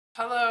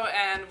Hello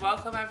and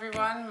welcome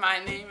everyone. My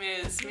name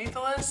is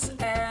Mapleus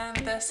and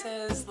this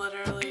is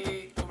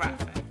Literally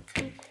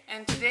Graphic.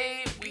 And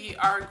today we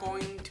are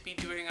going to be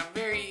doing a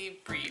very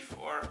brief,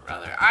 or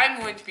rather I'm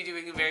going to be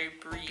doing a very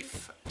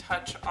brief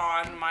touch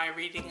on my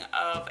reading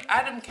of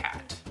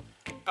Atomcat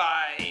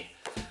by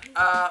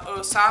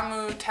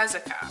Osamu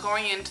Tezuka.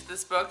 Going into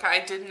this book,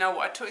 I didn't know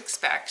what to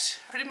expect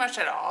pretty much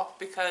at all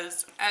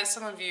because, as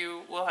some of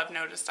you will have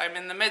noticed, I'm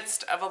in the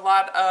midst of a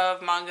lot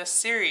of manga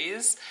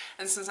series,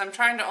 and since I'm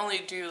trying to only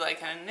do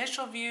like an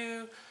initial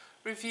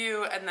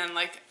review and then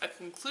like a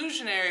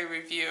conclusionary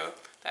review,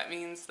 that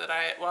means that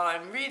while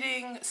I'm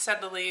reading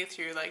steadily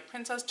through like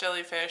Princess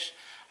Jellyfish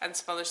and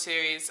some other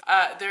series,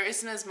 there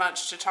isn't as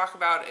much to talk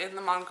about in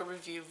the manga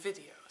review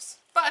videos.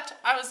 But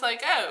I was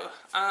like,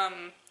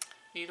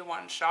 need a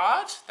one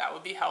shot, that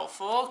would be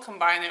helpful.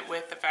 Combine it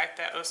with the fact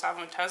that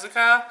Osamu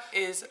Tezuka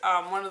is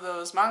one of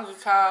those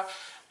mangaka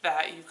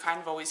that you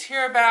kind of always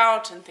hear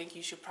about and think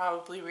you should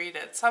probably read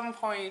at some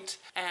point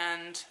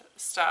and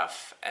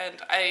stuff. And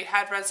I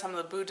had read some of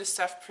the Buddhist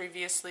stuff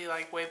previously,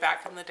 like way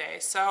back in the day.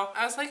 So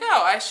I was like,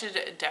 oh, I should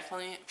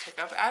definitely pick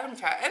up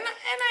Atomcat. And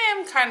I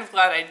am kind of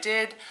glad I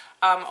did.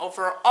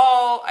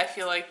 Overall, I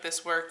feel like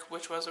this work,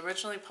 which was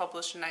originally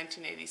published in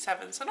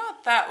 1987, so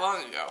not that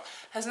long ago,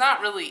 has not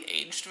really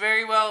aged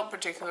very well,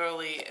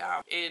 particularly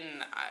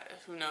in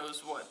who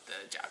knows what the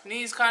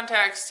Japanese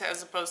context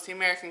as opposed to the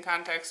American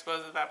context was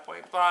at that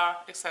point, blah,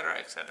 etc,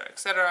 etc,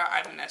 etc.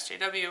 I'm an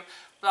SJW,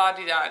 blah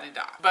de da de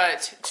da.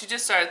 But to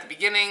just start at the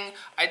beginning,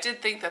 I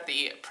did think that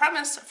the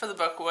premise for the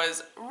book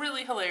was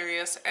really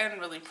hilarious and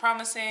really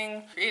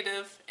promising,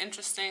 creative,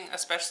 interesting,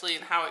 especially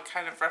in how it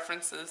kind of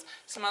references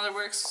some other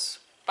works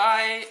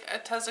by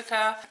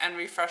Tezuka and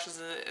refreshes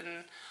it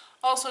in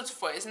all sorts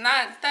of ways. And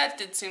that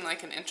did seem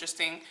like an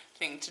interesting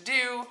thing to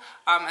do.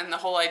 And the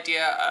whole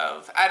idea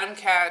of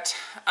Atomcat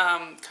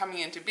coming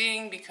into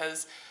being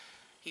because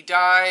he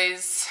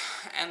dies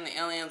and the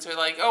aliens are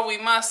like, oh, we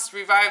must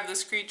revive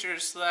this creature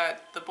so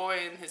that the boy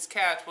and his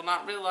cat will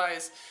not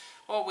realize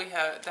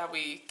that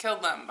we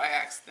killed them by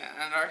accident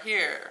and are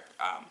here.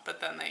 But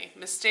then they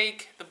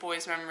mistake the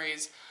boy's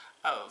memories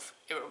of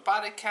a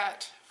robotic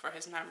cat for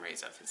his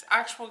memories of his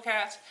actual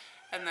cat,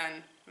 and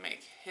then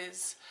make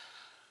his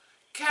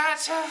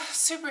cat a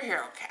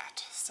superhero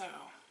cat. So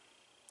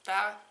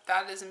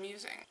that is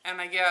amusing. And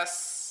I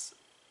guess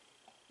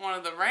one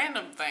of the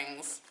random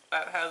things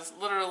that has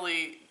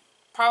literally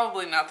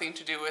probably nothing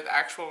to do with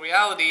actual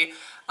reality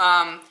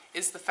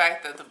is the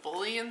fact that the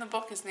bully in the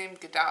book is named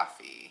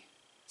Gaddafi.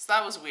 So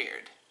that was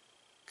weird,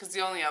 because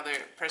the only other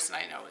person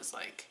I know is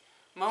like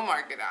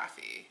Muammar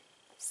Gaddafi.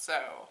 So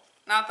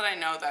not that I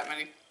know that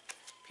many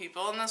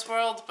people in this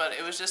world, but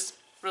it was just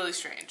really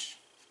strange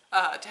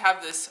to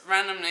have this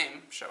random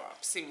name show up,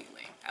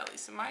 seemingly, at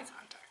least in my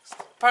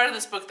context. Part of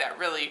this book that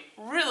really,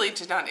 really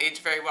did not age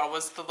very well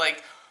was the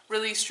like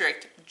really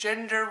strict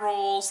gender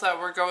roles that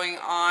were going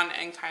on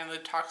and kind of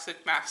the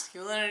toxic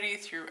masculinity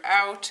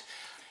throughout.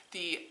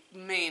 The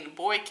main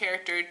boy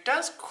character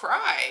does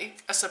cry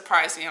a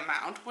surprising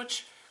amount,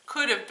 which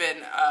could have been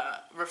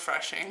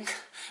refreshing,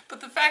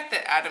 but the fact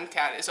that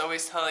Atomcat is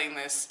always telling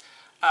this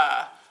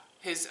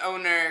his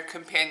owner,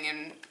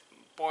 companion,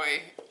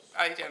 boy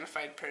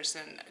identified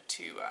person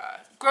to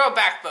grow a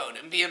backbone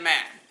and be a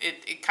man.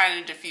 It kind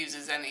of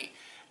diffuses any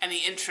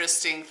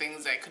interesting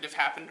things that could have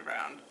happened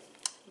around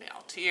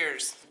male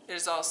tears.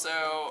 There's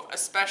also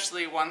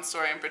especially one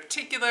story in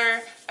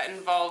particular that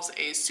involves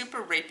a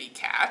super rapey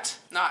cat,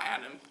 not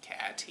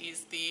Atomcat.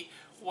 He's the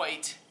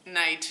white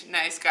knight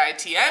nice guy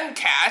TM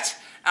cat,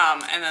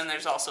 and then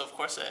there's also of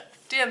course a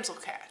damsel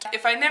cat.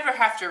 If I never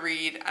have to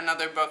read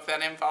another book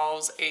that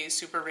involves a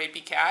super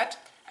rapey cat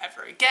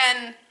ever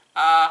again,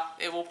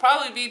 it will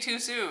probably be too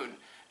soon.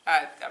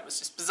 That was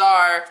just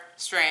bizarre,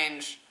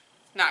 strange,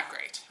 not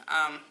great.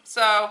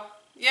 So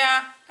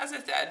yeah, as I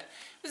said,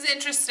 it was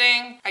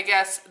interesting. I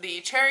guess the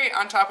cherry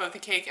on top of the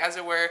cake, as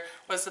it were,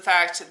 was the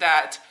fact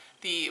that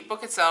the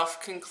book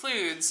itself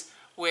concludes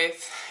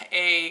with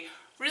a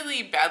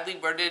really badly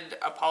worded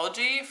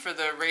apology for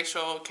the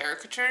racial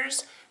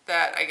caricatures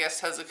that I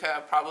guess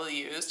Tezuka probably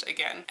used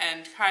again,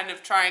 and kind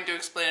of trying to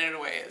explain it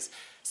away as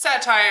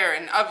satire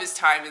and of his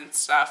time and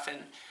stuff.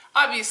 And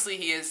obviously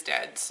he is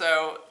dead,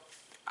 so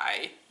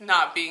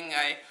not being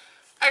an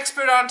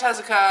expert on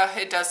Tezuka,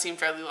 it does seem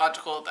fairly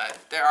logical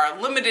that there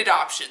are limited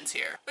options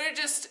here. But it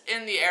just,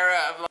 in the era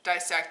of like,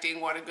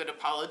 dissecting what a good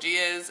apology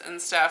is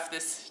and stuff,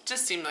 this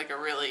just seemed like a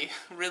really,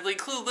 really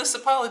clueless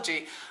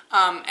apology.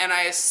 And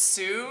I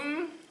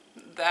assume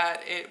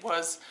that it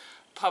was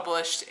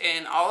published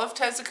in all of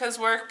Tezuka's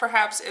work,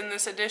 perhaps in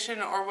this edition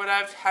or what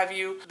have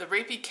you. The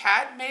rapey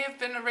cat may have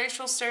been a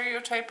racial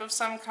stereotype of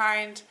some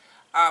kind.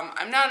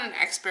 I'm not an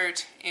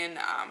expert in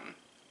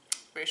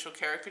racial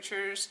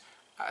caricatures,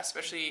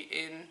 especially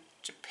in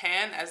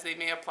Japan, as they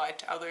may apply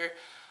to other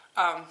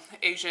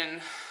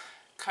Asian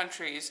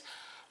countries.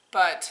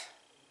 But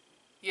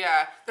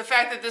yeah, the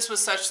fact that this was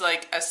such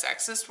like a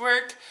sexist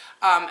work,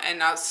 and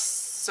not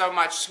so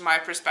much, to my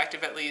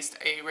perspective at least,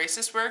 a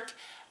racist work,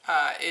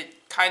 it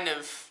kind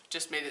of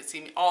just made it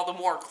seem all the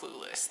more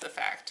clueless, the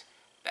fact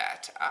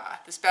that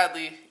this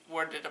badly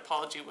worded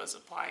apology was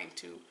applying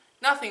to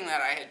nothing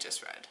that I had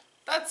just read.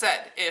 That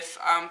said, if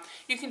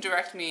you can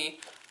direct me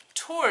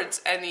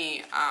towards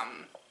any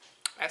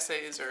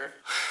essays or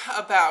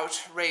about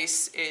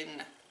race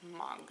in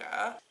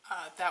manga,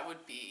 that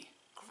would be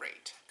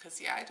great.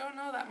 Because yeah, I don't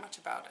know that much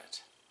about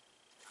it.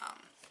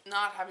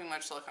 Not having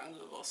much luck on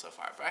Google so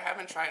far, but I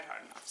haven't tried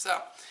hard enough.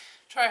 So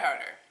try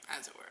harder,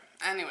 as it were.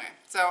 Anyway,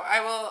 so I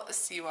will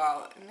see you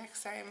all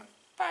next time.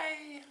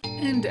 Bye!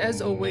 And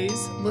as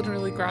always,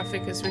 Literally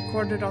Graphic is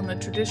recorded on the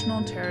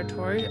traditional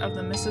territory of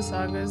the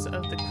Mississaugas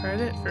of the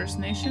Credit First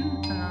Nation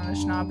and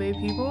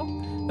Anishinaabe people,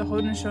 the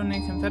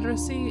Haudenosaunee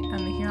Confederacy, and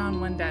the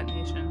Huron-Wendat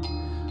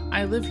Nation.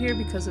 I live here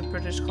because of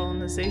British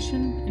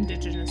colonization,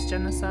 Indigenous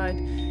genocide,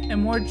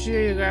 and more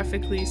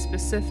geographically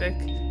specific,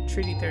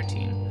 Treaty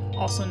 13,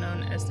 also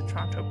known as the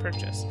Toronto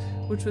Purchase,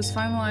 which was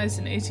finalized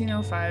in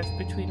 1805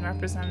 between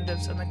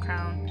representatives of the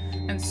Crown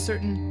and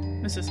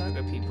certain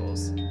Mississauga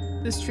peoples.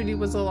 This treaty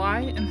was a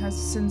lie and has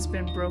since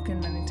been broken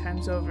many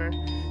times over.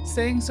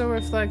 Saying so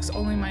reflects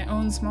only my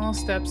own small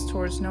steps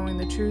towards knowing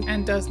the truth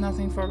and does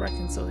nothing for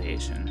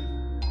reconciliation.